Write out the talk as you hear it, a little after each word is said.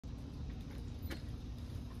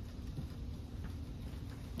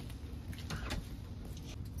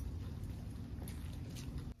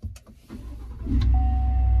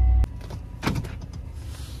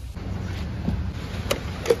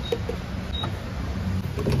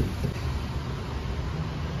Hey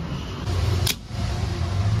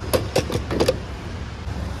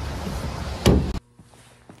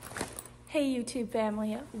YouTube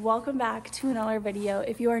family, welcome back to another video.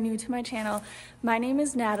 If you are new to my channel, my name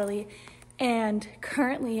is Natalie and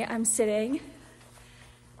currently I'm sitting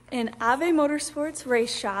in Ave Motorsports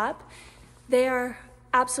race shop. They are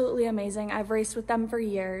absolutely amazing. I've raced with them for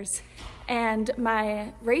years and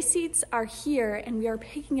my race seats are here and we are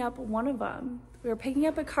picking up one of them. We are picking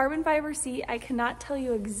up a carbon fiber seat. I cannot tell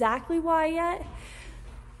you exactly why yet,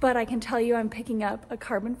 but I can tell you I'm picking up a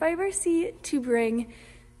carbon fiber seat to bring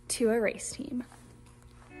to a race team.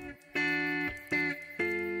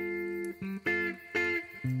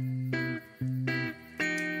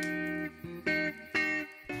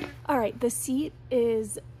 All right, the seat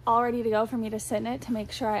is all ready to go for me to sit in it to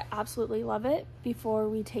make sure I absolutely love it before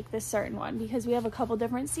we take this certain one, because we have a couple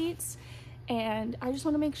different seats and I just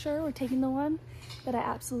want to make sure we're taking the one that I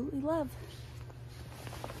absolutely love.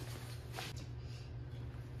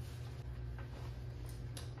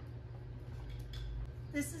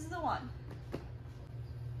 This is the one.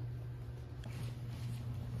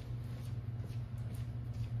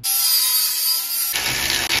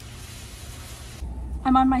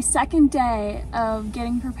 I'm on my second day of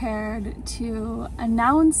getting prepared to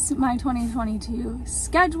announce my 2022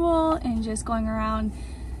 schedule and just going around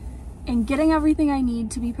and getting everything I need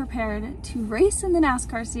to be prepared to race in the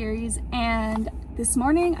NASCAR series. And this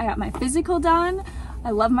morning I got my physical done. I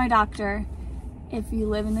love my doctor. If you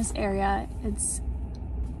live in this area, his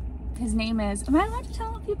name is, am I allowed to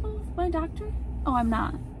tell people my doctor? Oh, I'm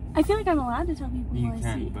not. I feel like I'm allowed to tell people who I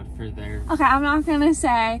see. You can, but for their... Okay, I'm not gonna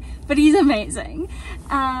say, but he's amazing.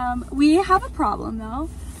 We have a problem though.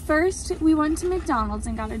 First, we went to McDonald's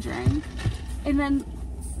and got a drink. And then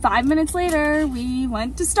 5 minutes later, we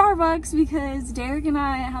went to Starbucks because Derek and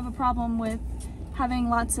I have a problem with having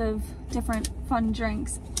lots of different fun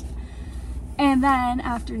drinks. And then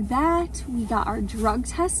after that, we got our drug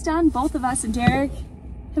test done, both of us, and Derek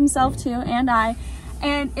himself too, and I,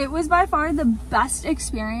 and it was by far the best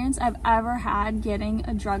experience I've ever had getting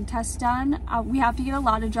a drug test done. We have to get a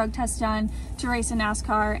lot of drug tests done to race in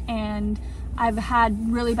NASCAR, and I've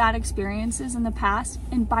had really bad experiences in the past,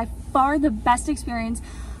 and by far the best experience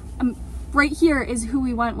right here is who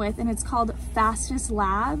we went with, and it's called Fastest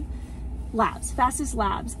Labs,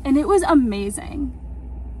 and it was amazing.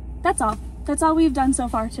 That's all we've done so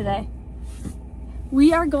far today.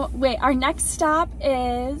 We are wait, our next stop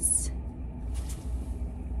is...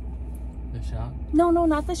 The shop? No,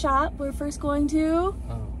 not the shop. We're first going to...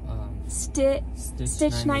 Stitch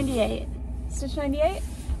 98. Stitch 98?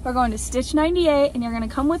 We're going to Stitch 98 and you're gonna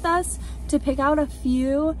come with us to pick out a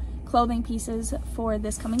few clothing pieces for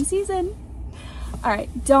this coming season. All right,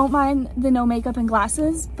 don't mind the no makeup and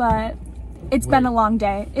glasses, but it's been a long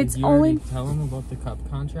day. It's did you only... tell him about the cup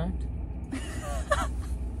contract?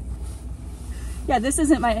 Yeah, this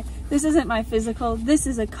isn't my physical. This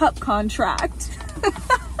is a cup contract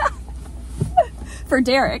for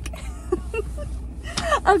Derek.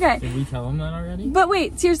 Okay. Did we tell him that already? But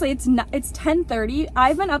wait, seriously, it's 10:30.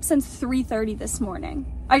 I've been up since 3:30 this morning.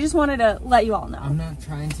 I just wanted to let you all know. I'm not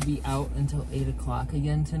trying to be out until 8 o'clock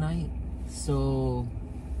again tonight. So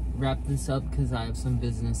wrap this up because I have some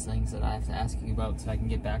business things that I have to ask you about so I can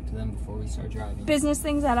get back to them before we start driving. Business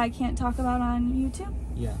things that I can't talk about on YouTube?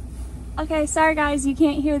 Yeah. Okay, sorry guys, you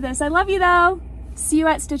can't hear this. I love you though. See you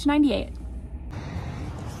at Stitch 98.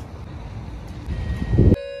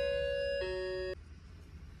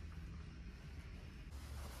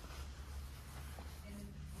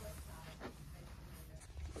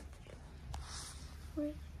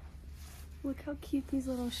 Look how cute these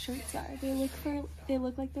little shirts are. They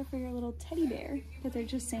look like they're for your little teddy bear, but they're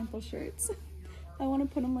just sample shirts. I want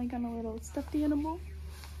to put them like on a little stuffed animal.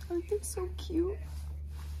 Aren't they so cute?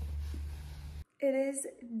 It is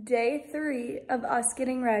day 3 of us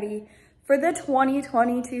getting ready for the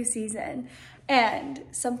 2022 season, and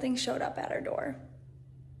something showed up at our door.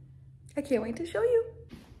 I can't wait to show you.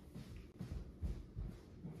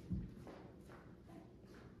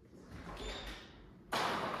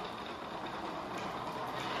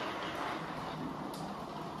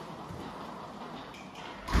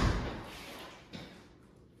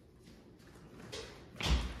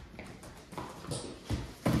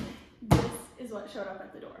 What showed up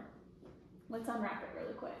at the door. Let's unwrap it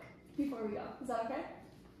really quick before we go. Is that okay?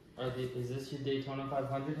 Is this your Daytona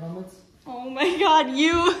 500 helmets? Oh my god,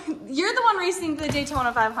 you're the one racing the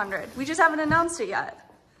Daytona 500. We just haven't announced it yet.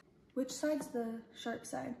 Which side's the sharp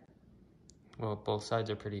side? Well, both sides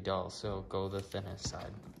are pretty dull, so go the thinnest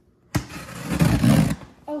side.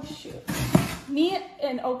 Oh shoot. Me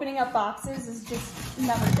and opening up boxes is just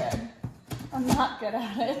never good. I'm not good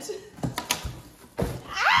at it.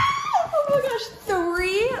 Ah! Oh my gosh,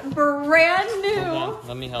 3 brand new. Hold on,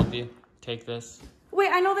 let me help you. Take this. Wait,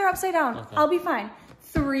 I know they're upside down. Okay. I'll be fine.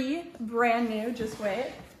 3 brand new, just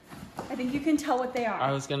wait. I think you can tell what they are.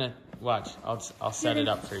 I was gonna, watch, I'll set it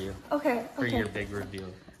up for you. Okay, For okay. your big reveal.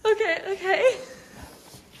 Okay, okay.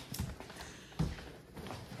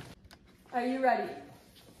 Are you ready?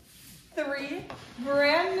 3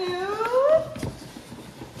 brand new.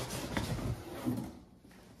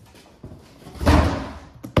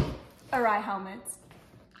 Arai helmets.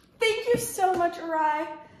 Thank you so much, Arai.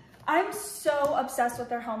 I'm so obsessed with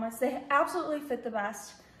their helmets. They absolutely fit the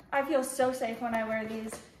best. I feel so safe when I wear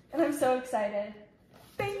these, and I'm so excited.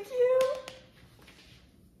 Thank you.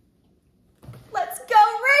 Let's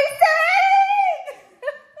go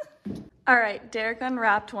racing! All right, Derek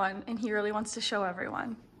unwrapped one, and he really wants to show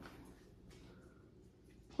everyone.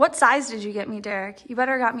 What size did you get me, Derek? You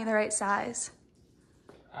better got me the right size.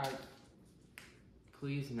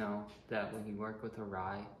 Please know that when you work with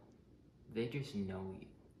Arai, they just know you.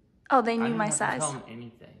 Oh, they knew I didn't my have size. to tell them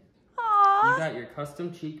anything. Aww. You got your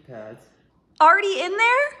custom cheek pads. Already in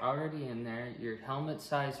there? Already in there. Your helmet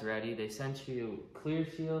size ready. They sent you clear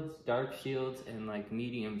shields, dark shields, and like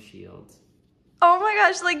medium shields. Oh my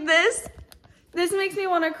gosh, like this? This makes me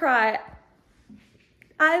want to cry.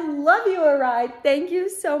 I love you, Arai. Thank you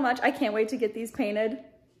so much. I can't wait to get these painted.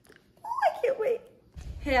 Oh, I can't wait.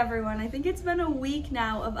 Hey everyone, I think it's been a week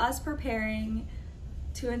now of us preparing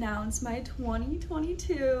to announce my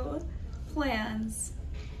 2022 plans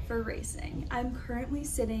for racing. I'm currently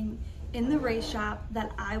sitting in the race shop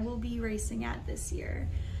that I will be racing at this year.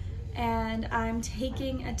 And I'm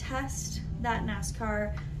taking a test that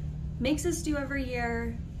NASCAR makes us do every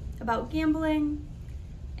year about gambling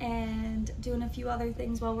and doing a few other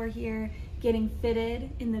things while we're here, getting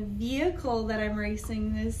fitted in the vehicle that I'm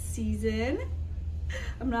racing this season.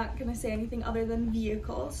 I'm not gonna say anything other than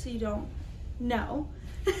vehicle so you don't know.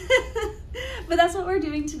 But that's what we're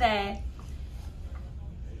doing today.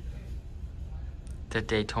 The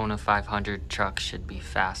Daytona 500 truck should be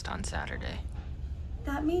fast on Saturday.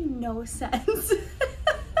 That made no sense.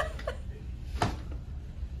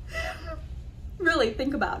 Really,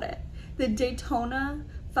 think about it. The Daytona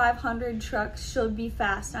 500 truck should be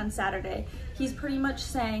fast on Saturday. He's pretty much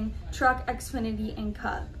saying truck, Xfinity, and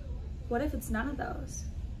Cup. What if it's none of those?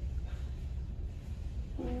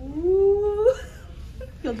 Ooh.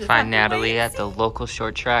 Find Natalie at the local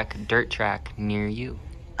short track, dirt track near you.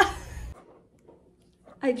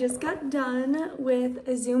 I just got done with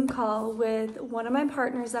a Zoom call with one of my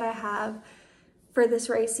partners that I have for this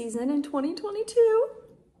race season in 2022.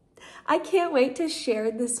 I can't wait to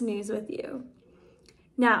share this news with you.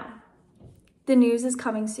 Now, the news is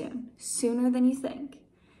coming soon, sooner than you think.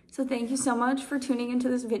 So thank you so much for tuning into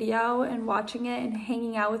this video and watching it and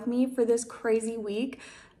hanging out with me for this crazy week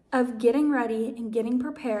of getting ready and getting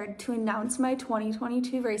prepared to announce my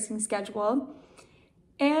 2022 racing schedule.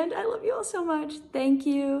 And I love you all so much. Thank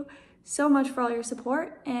you so much for all your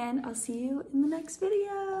support, and I'll see you in the next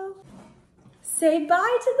video. Say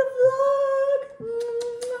bye to the vlog.